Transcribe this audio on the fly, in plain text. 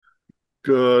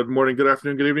Good morning, good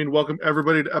afternoon, good evening. Welcome,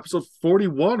 everybody, to episode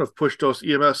 41 of Push Dose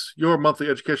EMS, your monthly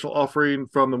educational offering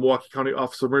from the Milwaukee County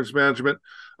Office of Emergency Management.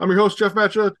 I'm your host, Jeff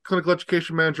Matcha, Clinical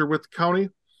Education Manager with the county.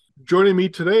 Joining me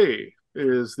today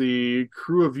is the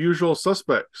crew of usual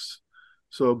suspects.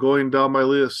 So going down my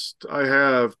list, I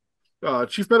have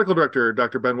Chief Medical Director,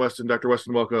 Dr. Ben Weston. Dr.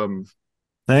 Weston, welcome.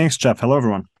 Thanks, Jeff. Hello,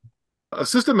 everyone.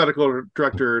 Assistant Medical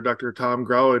Director, Dr. Tom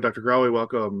Growley. Dr. Growley,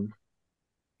 welcome.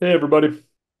 Hey, everybody.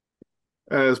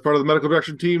 As part of the medical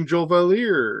direction team, Joel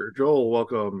Vallier. Joel,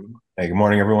 welcome. Hey, good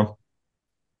morning, everyone.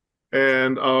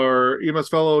 And our EMS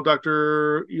Fellow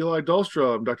Dr. Eli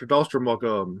Dahlstrom. Dr. Dahlstrom,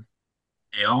 welcome.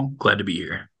 Hey, all. Glad to be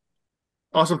here.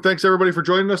 Awesome. Thanks, everybody, for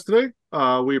joining us today.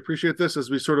 We appreciate this as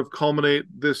we sort of culminate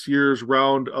this year's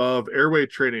round of Airway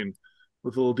training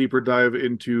with a little deeper dive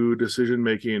into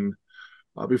decision-making.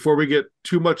 Before we get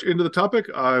too much into the topic,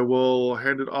 I will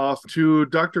hand it off to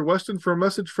Dr. Weston for a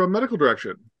message from medical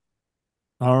direction.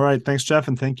 All right. Thanks, Jeff.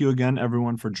 And thank you again,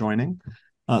 everyone, for joining.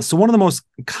 So one of the most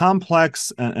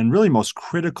complex and really most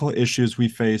critical issues we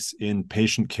face in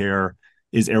patient care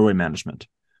is airway management.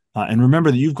 And remember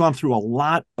that you've gone through a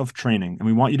lot of training, and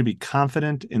we want you to be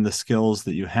confident in the skills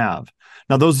that you have.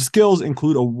 Now, those skills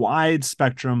include a wide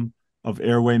spectrum of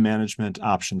airway management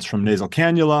options, from nasal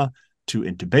cannula to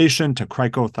intubation to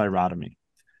cricothyrotomy.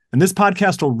 And this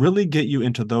podcast will really get you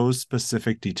into those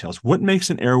specific details. What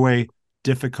makes an airway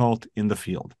difficult in the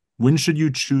field? When should you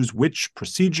choose which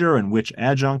procedure and which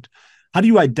adjunct? How do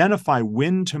you identify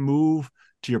when to move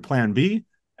to your plan B?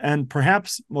 And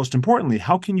perhaps most importantly,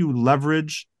 how can you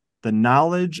leverage the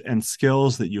knowledge and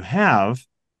skills that you have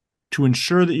to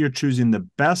ensure that you're choosing the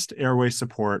best airway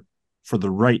support for the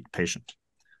right patient?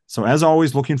 So as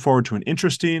always, looking forward to an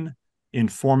interesting,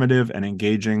 informative, and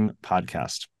engaging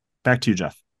podcast. Back to you,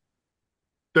 Jeff.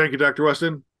 Thank you, Dr.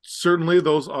 Weston. Certainly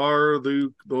those are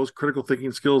those critical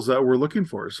thinking skills that we're looking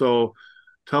for. So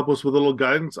to help us with a little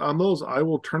guidance on those, I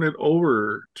will turn it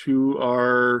over to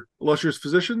our illustrious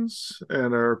physicians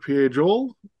and our PA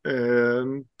Joel,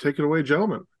 and take it away,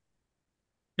 gentlemen.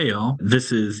 Hey, all.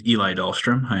 This is Eli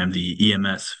Dahlstrom. I am the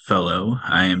EMS Fellow.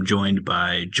 I am joined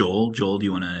by Joel. Joel, do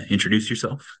you want to introduce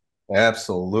yourself?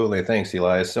 Absolutely. Thanks,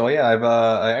 Eli. So yeah,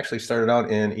 I actually started out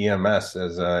in EMS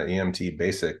as a EMT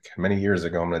basic many years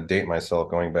ago. I'm going to date myself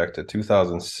going back to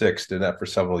 2006, did that for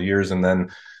several years, and then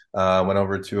went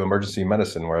over to emergency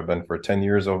medicine, where I've been for 10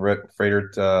 years over at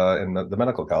Frederick in the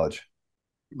medical college.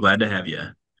 Glad to have you.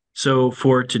 So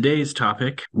for today's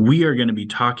topic, we are going to be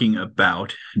talking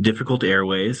about difficult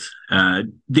airways, the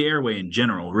airway in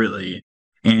general, really.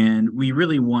 And we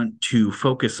really want to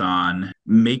focus on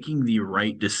making the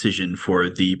right decision for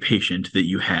the patient that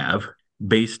you have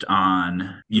based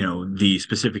on, the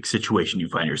specific situation you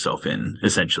find yourself in,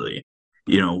 essentially.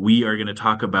 We are going to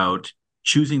talk about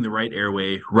choosing the right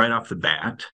airway right off the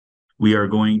bat. We are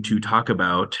going to talk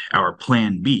about our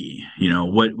plan B.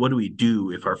 What do we do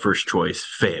if our first choice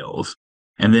fails?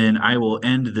 And then I will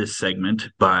end this segment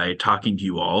by talking to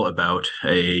you all about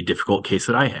a difficult case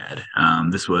that I had.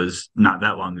 This was not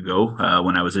that long ago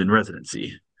when I was in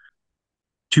residency.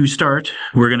 To start,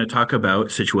 we're going to talk about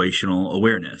situational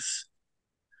awareness.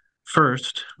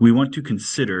 First, we want to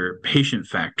consider patient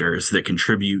factors that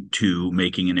contribute to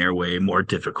making an airway more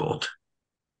difficult.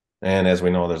 And as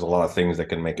we know, there's a lot of things that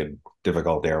can make a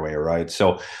difficult airway, right?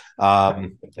 So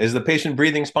is the patient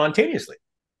breathing spontaneously?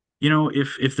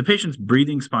 If the patient's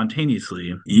breathing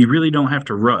spontaneously, you really don't have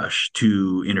to rush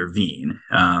to intervene.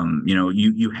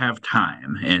 You have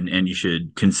time, and you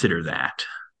should consider that.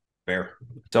 Fair.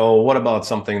 So what about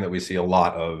something that we see a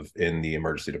lot of in the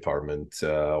emergency department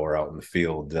or out in the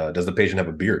field? Does the patient have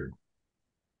a beard?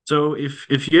 So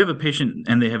if you have a patient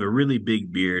and they have a really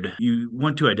big beard, you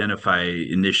want to identify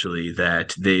initially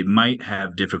that they might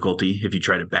have difficulty if you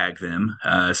try to bag them.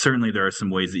 Certainly, there are some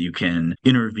ways that you can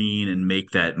intervene and make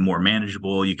that more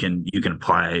manageable. You can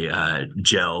apply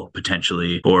gel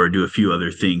potentially, or do a few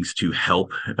other things to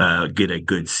help get a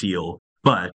good seal.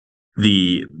 But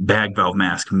the bag valve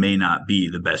mask may not be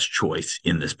the best choice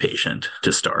in this patient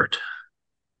to start.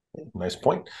 Nice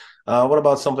point. What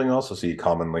about something else we see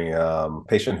commonly?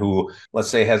 Patient who, let's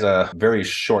say, has a very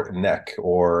short neck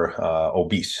or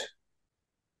obese.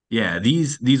 Yeah,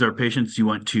 these are patients you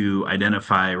want to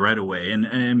identify right away. And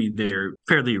I mean, they're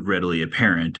fairly readily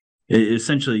apparent.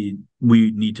 Essentially,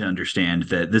 we need to understand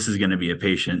that this is going to be a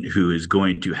patient who is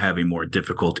going to have a more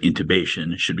difficult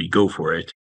intubation should we go for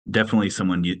it. Definitely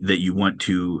someone that you want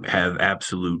to have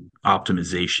absolute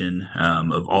optimization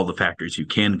of all the factors you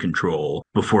can control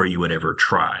before you would ever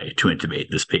try to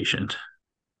intubate this patient.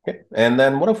 Okay. And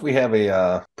then what if we have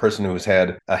a person who's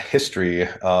had a history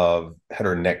of head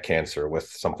or neck cancer with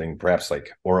something perhaps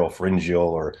like oropharyngeal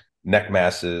or neck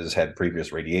masses, had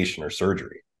previous radiation or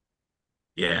surgery?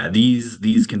 Yeah, these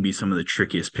can be some of the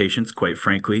trickiest patients, quite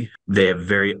frankly. They have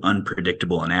very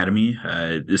unpredictable anatomy,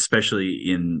 especially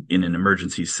in an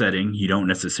emergency setting. You don't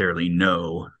necessarily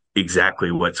know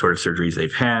exactly what sort of surgeries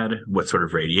they've had, what sort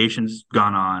of radiation's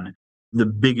gone on. The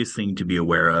biggest thing to be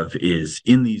aware of is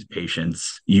in these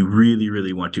patients, you really,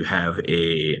 really want to have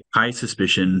a high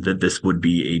suspicion that this would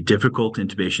be a difficult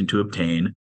intubation to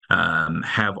obtain.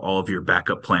 Have all of your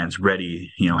backup plans ready,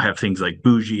 have things like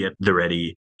bougie at the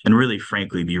ready, and really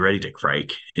frankly be ready to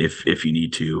crike if you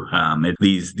need to.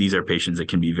 These are patients that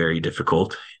can be very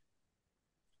difficult.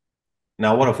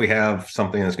 Now, what if we have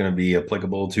something that's going to be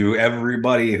applicable to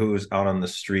everybody who's out on the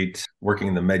street working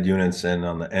in the med units and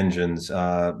on the engines?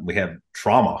 We have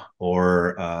trauma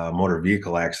or motor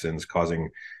vehicle accidents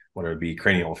causing whether it be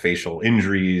craniofacial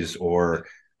injuries or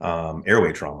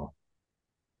airway trauma.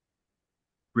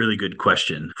 Really good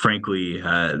question. Frankly,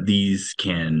 these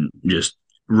can just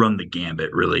run the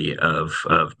gambit really of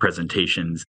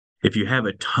presentations. If you have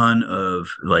a ton of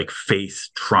like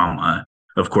face trauma,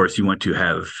 of course, you want to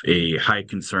have a high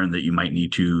concern that you might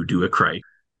need to do a crike.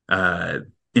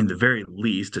 In the very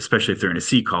least, especially if they're in a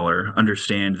C-collar,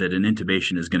 understand that an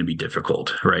intubation is going to be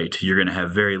difficult, right? You're going to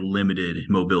have very limited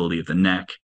mobility of the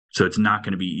neck. So it's not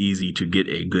going to be easy to get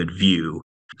a good view.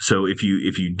 So if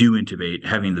you do intubate,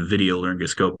 having the video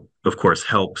laryngoscope, of course,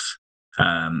 helps.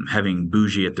 Having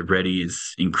bougie at the ready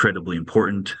is incredibly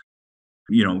important.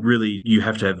 Really, you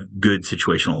have to have good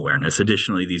situational awareness.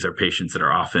 Additionally, these are patients that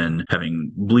are often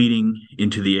having bleeding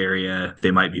into the area.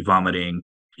 They might be vomiting.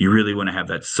 You really want to have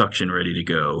that suction ready to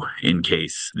go in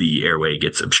case the airway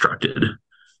gets obstructed.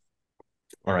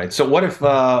 All right. So what if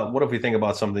we think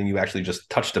about something you actually just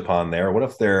touched upon there? What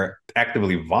if they're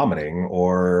actively vomiting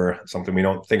or something we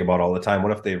don't think about all the time?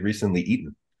 What if they've recently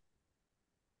eaten?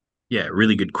 Yeah,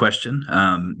 really good question.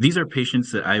 These are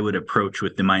patients that I would approach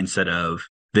with the mindset of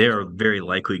they are very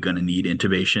likely going to need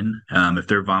intubation. If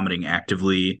they're vomiting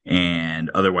actively and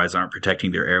otherwise aren't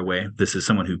protecting their airway, this is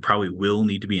someone who probably will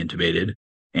need to be intubated.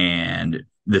 And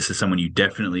this is someone you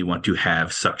definitely want to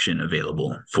have suction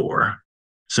available for.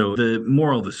 So the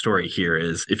moral of the story here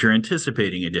is if you're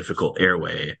anticipating a difficult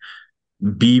airway,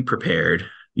 be prepared,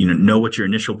 know what your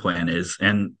initial plan is,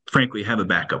 and frankly, have a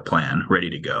backup plan ready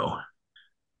to go.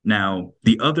 Now,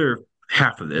 the other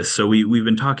half of this, so we've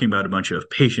been talking about a bunch of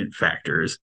patient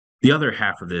factors. The other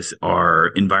half of this are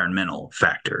environmental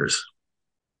factors.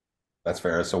 That's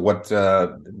fair. So what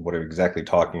are we exactly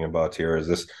talking about here? Is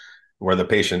this where the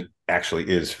patient actually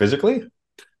is physically?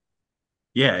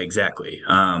 Yeah, exactly.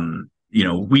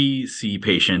 We see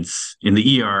patients in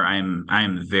the ER.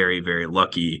 I'm very, very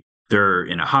lucky. They're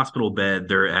in a hospital bed.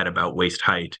 They're at about waist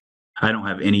height. I don't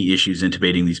have any issues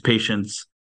intubating these patients.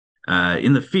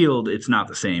 In the field, it's not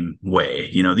the same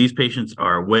way. These patients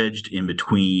are wedged in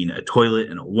between a toilet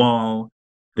and a wall.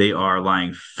 They are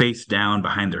lying face down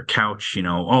behind their couch,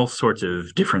 all sorts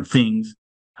of different things.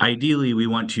 Ideally, we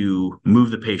want to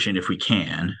move the patient if we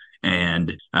can.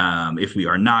 And if we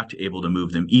are not able to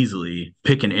move them easily,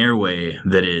 pick an airway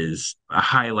that is a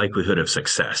high likelihood of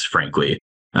success, frankly.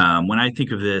 When I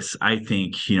think of this, I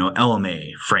think,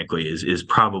 LMA, frankly, is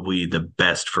probably the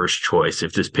best first choice.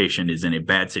 If this patient is in a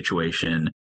bad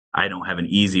situation, I don't have an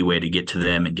easy way to get to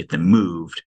them and get them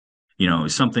moved.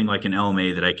 Something like an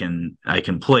LMA that I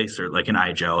can place, or like an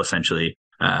iGel, essentially,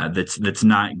 that's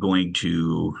not going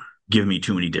to give me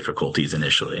too many difficulties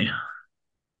initially.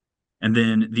 And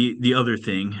then the other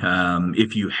thing,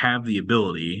 if you have the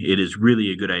ability, it is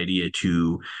really a good idea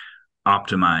to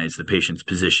optimize the patient's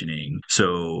positioning.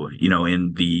 So,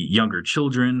 in the younger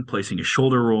children, placing a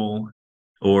shoulder roll,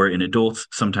 or in adults,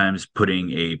 sometimes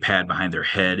putting a pad behind their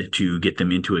head to get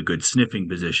them into a good sniffing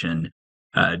position.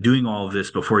 Doing all of this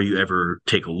before you ever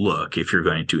take a look if you're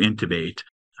going to intubate.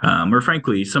 Or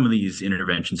frankly, some of these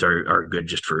interventions are good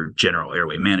just for general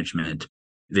airway management.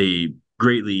 They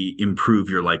greatly improve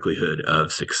your likelihood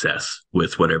of success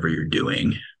with whatever you're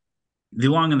doing. The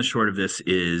long and the short of this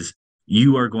is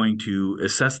you are going to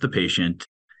assess the patient,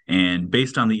 and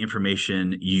based on the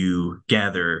information you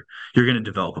gather, you're going to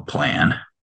develop a plan.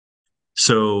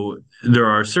 So there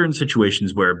are certain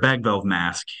situations where bag valve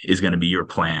mask is going to be your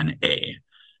plan A.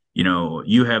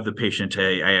 You have the patient,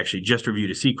 I actually just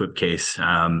reviewed a CQIP case.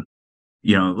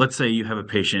 Let's say you have a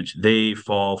patient, they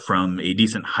fall from a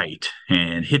decent height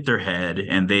and hit their head,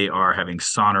 and they are having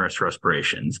sonorous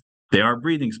respirations. They are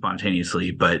breathing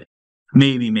spontaneously, but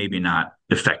maybe not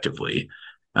effectively.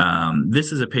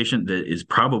 This is a patient that is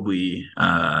probably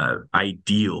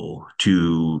ideal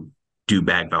to do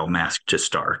bag valve mask to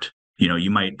start.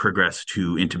 You might progress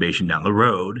to intubation down the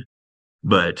road,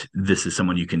 but this is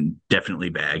someone you can definitely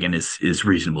bag and is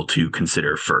reasonable to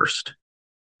consider first.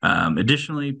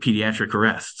 Additionally, pediatric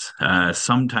arrests.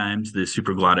 Sometimes the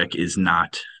supraglottic is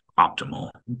not optimal,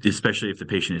 especially if the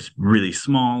patient is really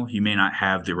small. You may not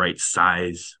have the right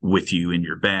size with you in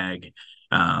your bag.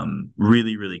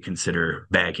 Really consider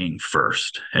bagging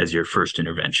first as your first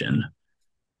intervention.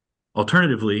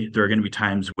 Alternatively, there are going to be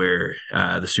times where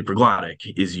the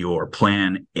supraglottic is your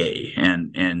plan A,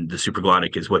 and the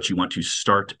supraglottic is what you want to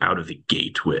start out of the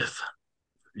gate with.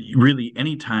 Really,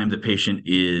 anytime the patient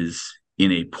is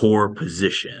in a poor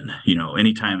position,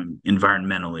 anytime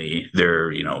environmentally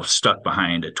they're, stuck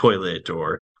behind a toilet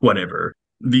or whatever,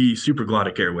 the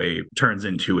supraglottic airway turns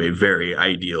into a very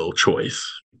ideal choice.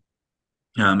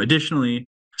 Additionally,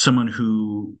 someone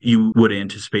who you would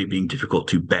anticipate being difficult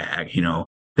to bag,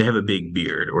 they have a big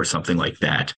beard or something like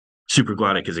that,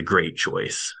 supraglottic is a great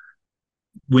choice.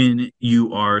 When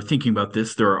you are thinking about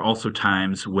this, there are also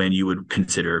times when you would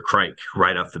consider crike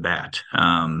right off the bat.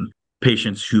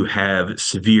 Patients who have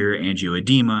severe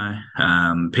angioedema,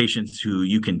 patients who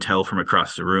you can tell from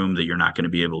across the room that you're not going to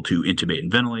be able to intubate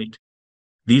and ventilate.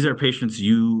 These are patients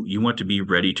you want to be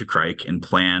ready to crike and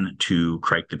plan to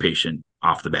crike the patient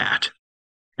off the bat.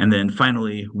 And then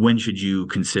finally, when should you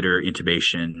consider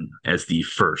intubation as the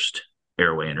first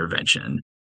airway intervention?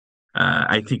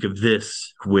 I think of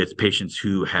this with patients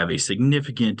who have a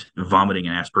significant vomiting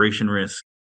and aspiration risk,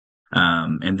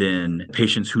 and then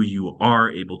patients who you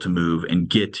are able to move and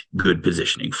get good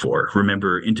positioning for.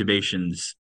 Remember,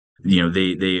 intubations,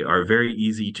 they are very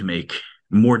easy to make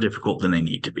more difficult than they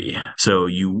need to be. So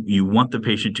you want the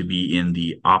patient to be in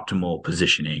the optimal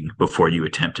positioning before you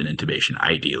attempt an intubation,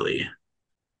 ideally.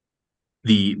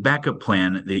 The backup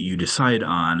plan that you decide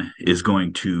on is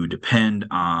going to depend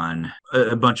on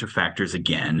a bunch of factors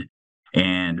again.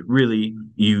 And really,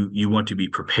 you want to be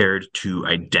prepared to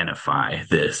identify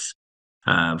this.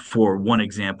 For one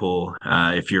example,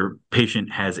 if your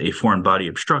patient has a foreign body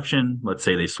obstruction, let's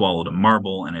say they swallowed a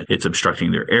marble and it's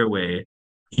obstructing their airway,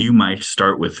 you might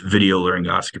start with video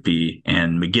laryngoscopy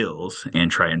and McGill's and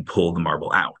try and pull the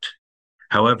marble out.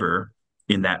 However,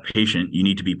 in that patient, you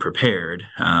need to be prepared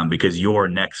because your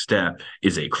next step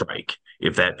is a crike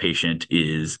if that patient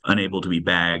is unable to be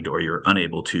bagged or you're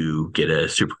unable to get a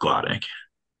supraglottic.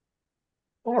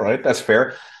 All right, that's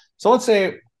fair. So let's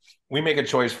say we make a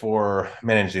choice for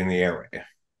managing the airway,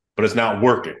 but it's not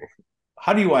working.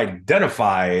 How do you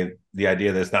identify the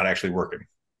idea that it's not actually working?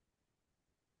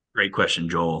 Great question,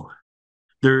 Joel.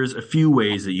 There's a few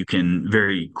ways that you can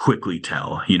very quickly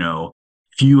tell,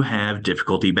 if you have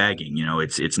difficulty bagging,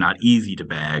 it's not easy to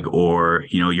bag, or,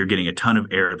 you're getting a ton of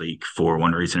air leak for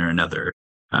one reason or another.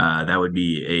 That would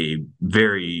be a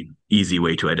very easy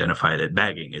way to identify that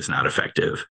bagging is not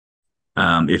effective.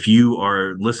 If you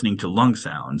are listening to lung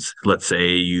sounds, let's say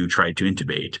you tried to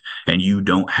intubate and you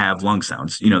don't have lung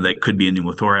sounds, that could be a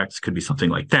pneumothorax, could be something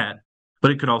like that. But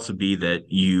it could also be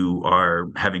that you are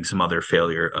having some other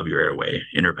failure of your airway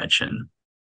intervention.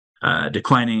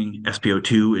 Declining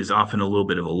SpO2 is often a little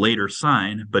bit of a later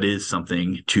sign, but is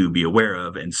something to be aware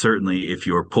of. And certainly if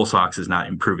your pulse ox is not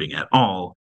improving at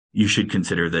all, you should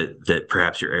consider that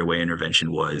perhaps your airway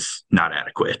intervention was not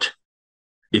adequate.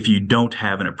 If you don't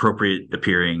have an appropriate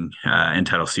appearing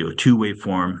end-tidal CO2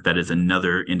 waveform, that is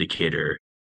another indicator.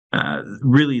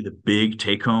 Really, the big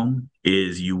take-home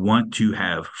is you want to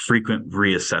have frequent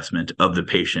reassessment of the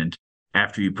patient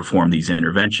after you perform these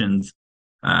interventions.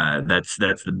 That's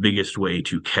the biggest way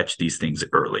to catch these things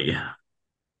early.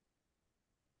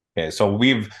 Okay, so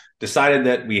we've decided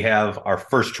that we have our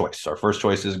first choice. Our first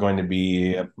choice is going to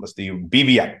be, let's do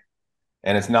BVI,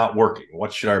 and it's not working.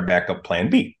 What should our backup plan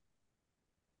be?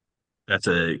 That's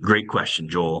a great question,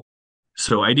 Joel.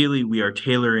 So ideally, we are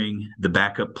tailoring the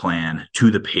backup plan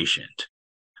to the patient.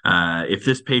 If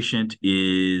this patient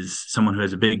is someone who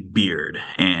has a big beard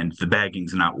and the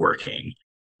bagging's not working,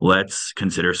 let's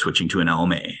consider switching to an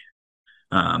LMA.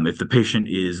 If the patient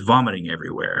is vomiting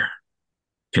everywhere,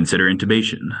 consider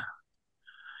intubation.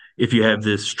 If you have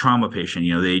this trauma patient,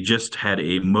 they just had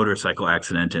a motorcycle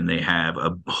accident and they have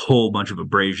a whole bunch of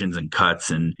abrasions and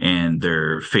cuts and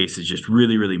their face is just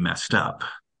really messed up,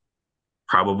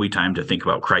 probably time to think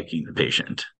about criking the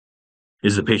patient.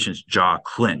 Is the patient's jaw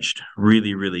clenched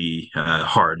really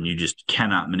hard and you just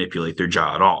cannot manipulate their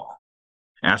jaw at all?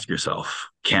 Ask yourself,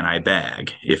 can I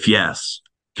bag? If yes,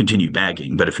 continue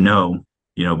bagging. But if no,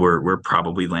 we're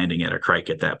probably landing at a crike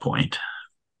at that point.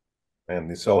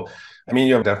 And so,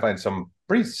 you have identified some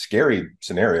pretty scary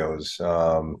scenarios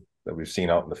that we've seen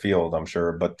out in the field, I'm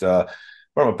sure. But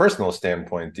from a personal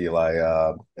standpoint,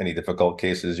 Eli, any difficult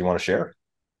cases you want to share?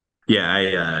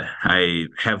 Yeah, I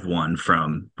have one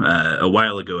from a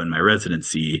while ago in my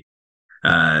residency.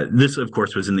 This, of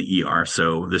course, was in the ER,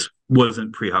 so this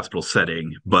wasn't pre-hospital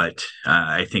setting, but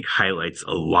I think highlights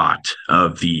a lot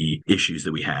of the issues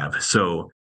that we have.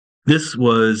 So this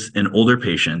was an older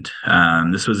patient.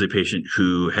 This was a patient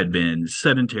who had been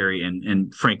sedentary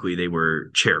and frankly, they were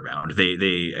chair-bound.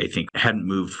 They I think hadn't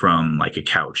moved from like a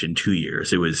couch in 2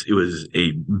 years. It was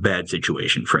a bad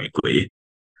situation, frankly.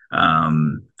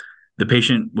 The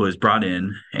patient was brought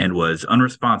in and was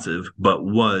unresponsive, but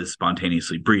was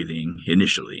spontaneously breathing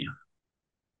initially.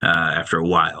 After a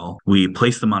while, we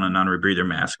placed them on a non-rebreather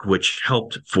mask, which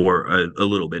helped for a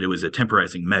little bit. It was a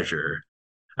temporizing measure.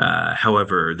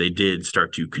 However, they did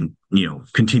start to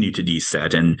continue to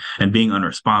deset, and being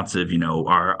unresponsive,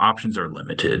 our options are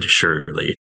limited.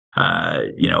 Surely,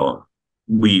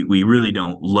 we really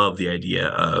don't love the idea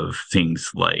of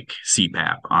things like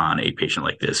CPAP on a patient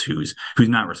like this who's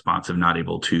not responsive, not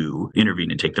able to intervene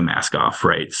and take the mask off,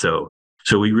 right? So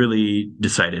we really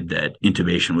decided that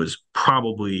intubation was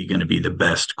probably going to be the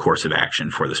best course of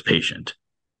action for this patient.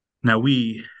 Now,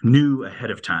 we knew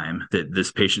ahead of time that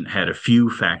this patient had a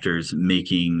few factors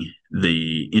making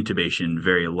the intubation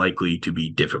very likely to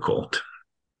be difficult.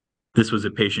 This was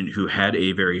a patient who had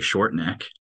a very short neck.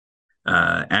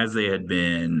 As they had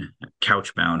been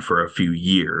couch-bound for a few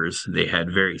years, they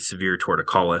had very severe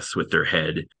torticollis with their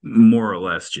head more or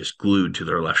less just glued to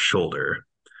their left shoulder,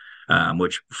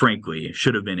 which frankly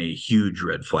should have been a huge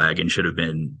red flag and should have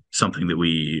been something that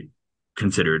we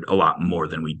considered a lot more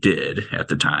than we did at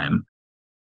the time.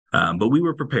 But we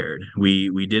were prepared.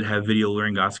 We did have video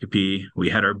laryngoscopy. We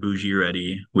had our bougie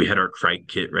ready. We had our crike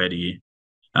kit ready.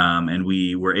 And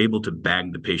we were able to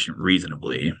bag the patient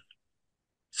reasonably.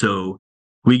 So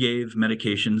we gave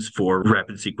medications for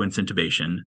rapid sequence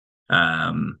intubation,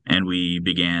 and we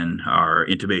began our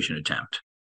intubation attempt.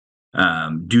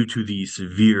 Due to the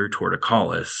severe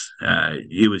torticollis,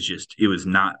 it was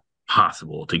not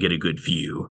possible to get a good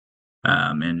view.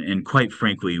 And quite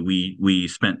frankly, we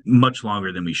spent much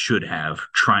longer than we should have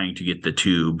trying to get the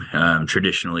tube,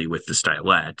 traditionally with the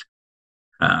stylet.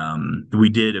 We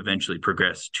did eventually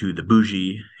progress to the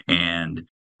bougie, and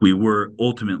we were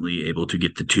ultimately able to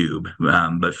get the tube.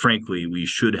 But frankly, we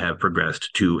should have progressed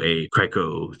to a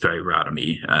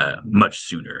cricothyrotomy much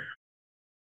sooner.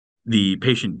 The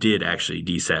patient did actually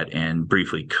deset and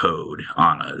briefly code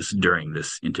on us during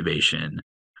this intubation.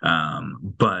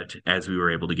 But as we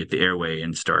were able to get the airway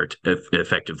and start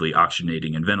effectively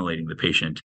oxygenating and ventilating the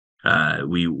patient,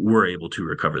 we were able to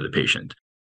recover the patient.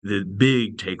 The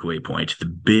big takeaway point, the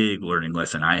big learning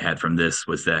lesson I had from this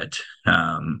was that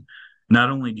not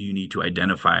only do you need to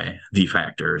identify the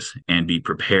factors and be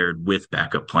prepared with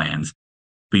backup plans,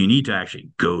 but you need to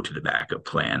actually go to the backup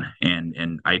plan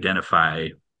and identify,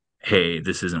 hey,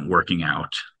 this isn't working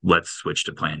out. Let's switch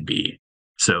to plan B.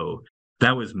 So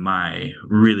that was my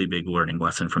really big learning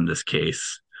lesson from this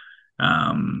case.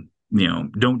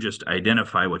 Don't just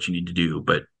identify what you need to do,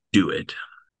 but do it.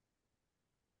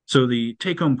 So the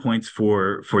take-home points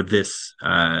for this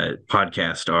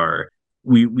podcast are,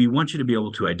 we want you to be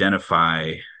able to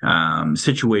identify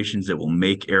situations that will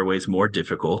make airways more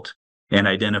difficult and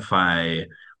identify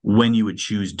when you would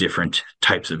choose different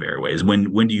types of airways.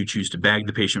 When do you choose to bag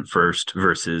the patient first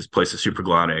versus place a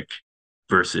supraglottic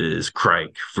versus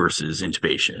crike versus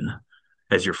intubation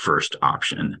as your first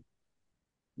option.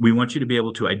 We want you to be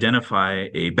able to identify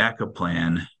a backup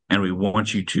plan, and we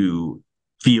want you to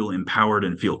feel empowered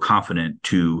and feel confident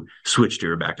to switch to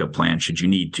your backup plan should you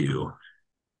need to.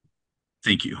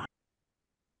 Thank you.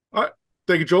 All right.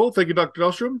 Thank you, Joel. Thank you, Dr.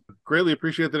 Dahlstrom. Greatly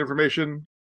appreciate that information.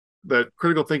 That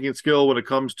critical thinking skill when it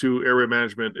comes to airway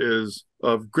management is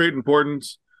of great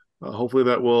importance. Hopefully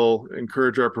that will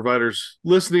encourage our providers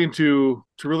listening to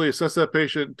really assess that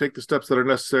patient, take the steps that are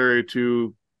necessary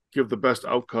to give the best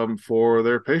outcome for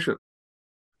their patient.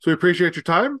 So we appreciate your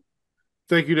time.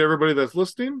 Thank you to everybody that's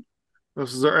listening.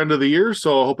 This is our end of the year,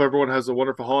 so I hope everyone has a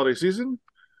wonderful holiday season,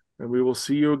 and we will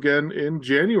see you again in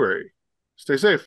January. Stay safe.